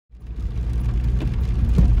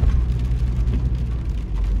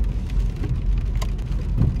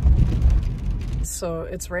So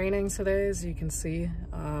it's raining today, as you can see.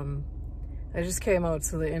 I just came out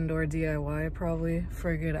to the indoor DIY probably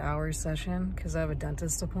for a good hour session because I have a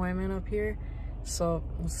dentist appointment up here. So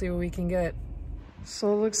we'll see what we can get.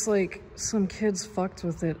 So it looks like some kids fucked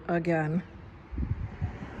with it again.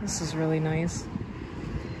 This is really nice.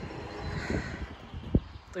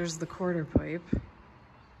 There's the quarter pipe.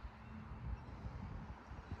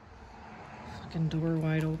 Fucking door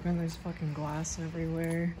wide open. There's fucking glass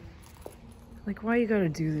everywhere. Like, why you gotta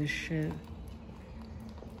do this shit?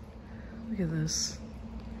 Look at this.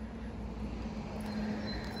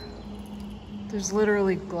 There's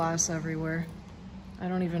literally glass everywhere. I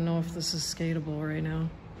don't even know if this is skatable right now.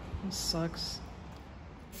 This sucks.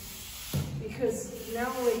 Because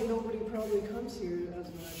now, like, nobody probably comes here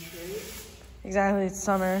as much, right? Exactly, it's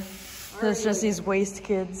summer. So it's just these waste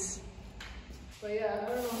kids. But yeah, I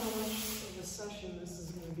don't know how much of a session this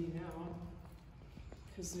is gonna be now.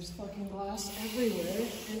 Because there's fucking glass everywhere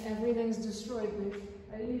and everything's destroyed.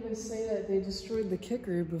 I didn't even say that they destroyed the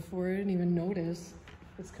kicker before. I didn't even notice.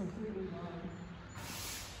 It's completely gone.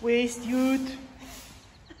 Waste youth.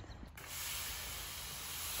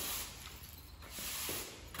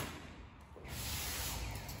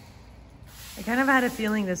 I kind of had a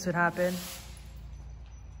feeling this would happen.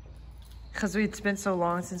 Because it's been so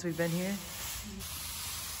long since we've been here.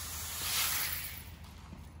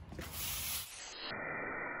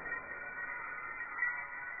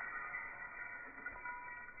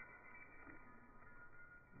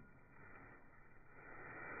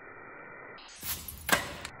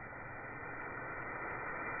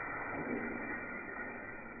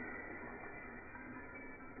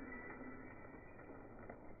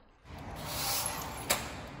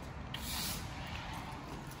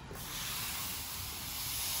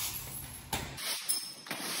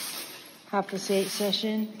 Half the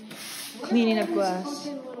session, cleaning up glass.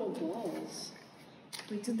 Fucking little balls.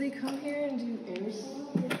 Like, did they come here and do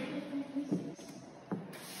airsoft?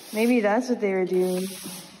 Maybe that's what they were doing.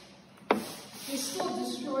 They still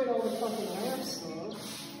destroyed all the fucking lamps though.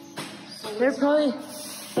 So They're probably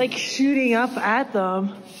like shooting up at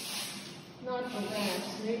them. not the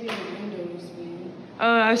lamps, maybe the windows maybe.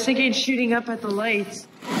 Oh, I was thinking shooting up at the lights.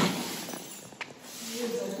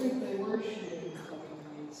 Yes, I think they were shooting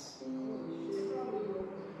fucking lights.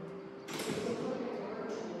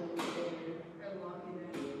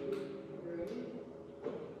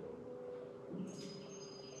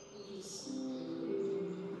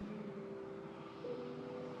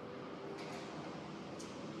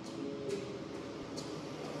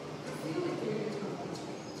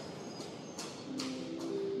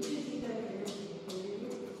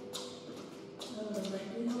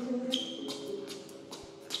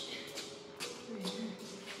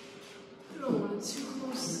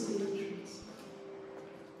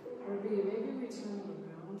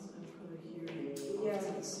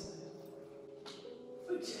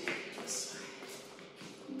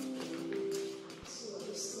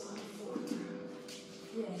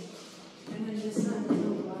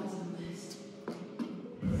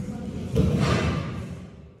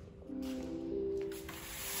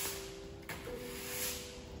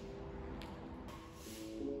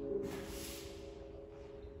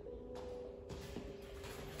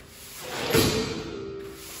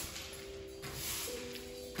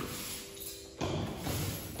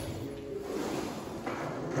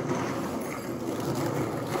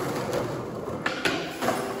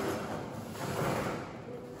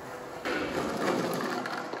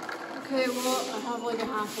 Okay, well, I have like a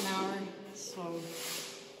half an hour, so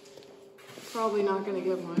probably not gonna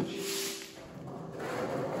get much.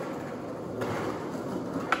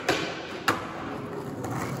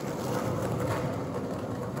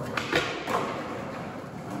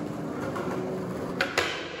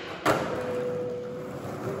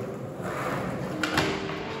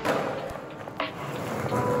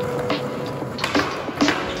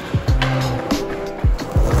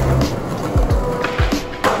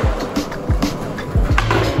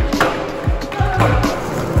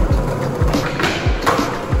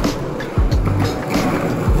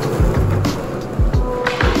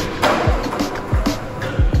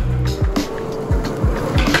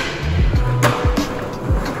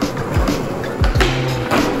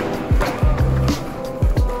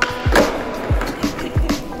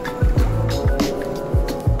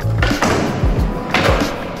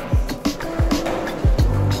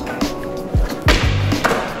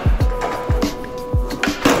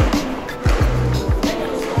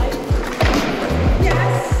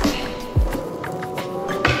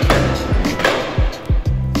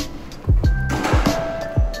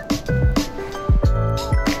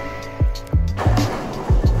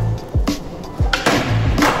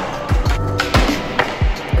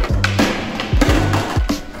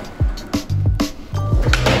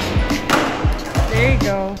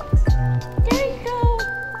 go. There you go.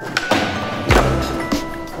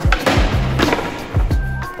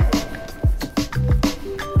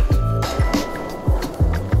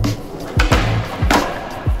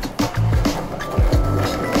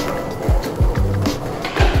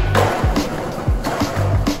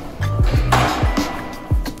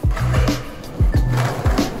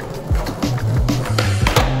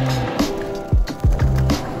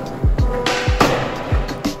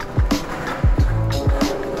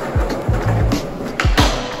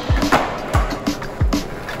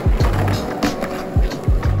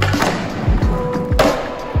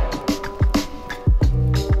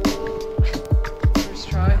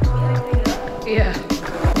 Yeah.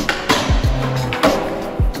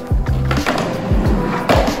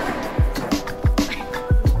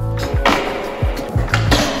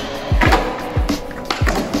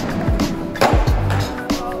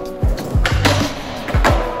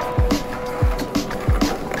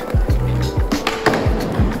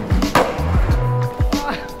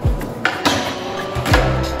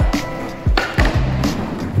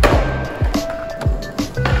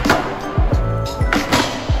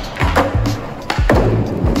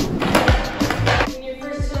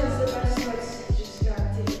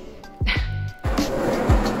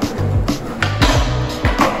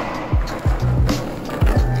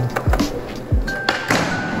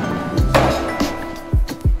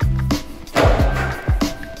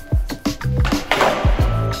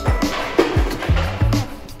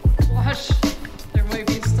 There might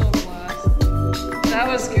be still glass. That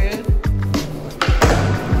was good.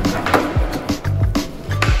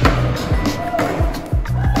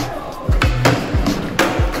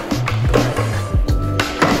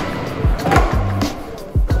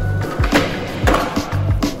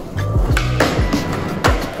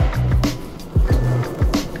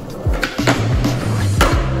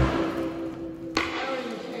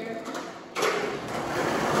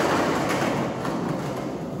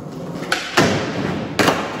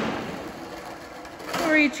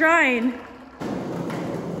 What are you trying?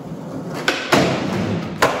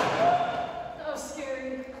 That was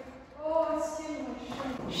scary. Oh, it's skinned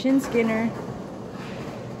my Shin Skinner.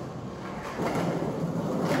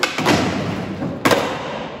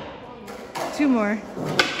 Two more.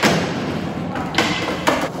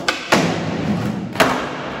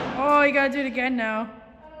 Oh, you gotta do it again now.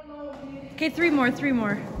 Okay, three more.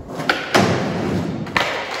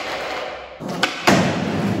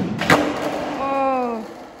 Oh.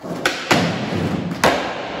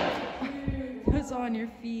 It's on your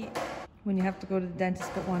feet. When you have to go to the dentist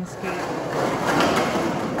but want to skate.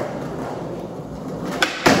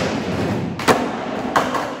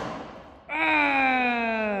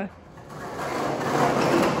 Ah.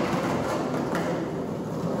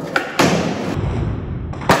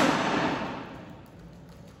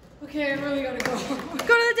 Okay, I really gotta go.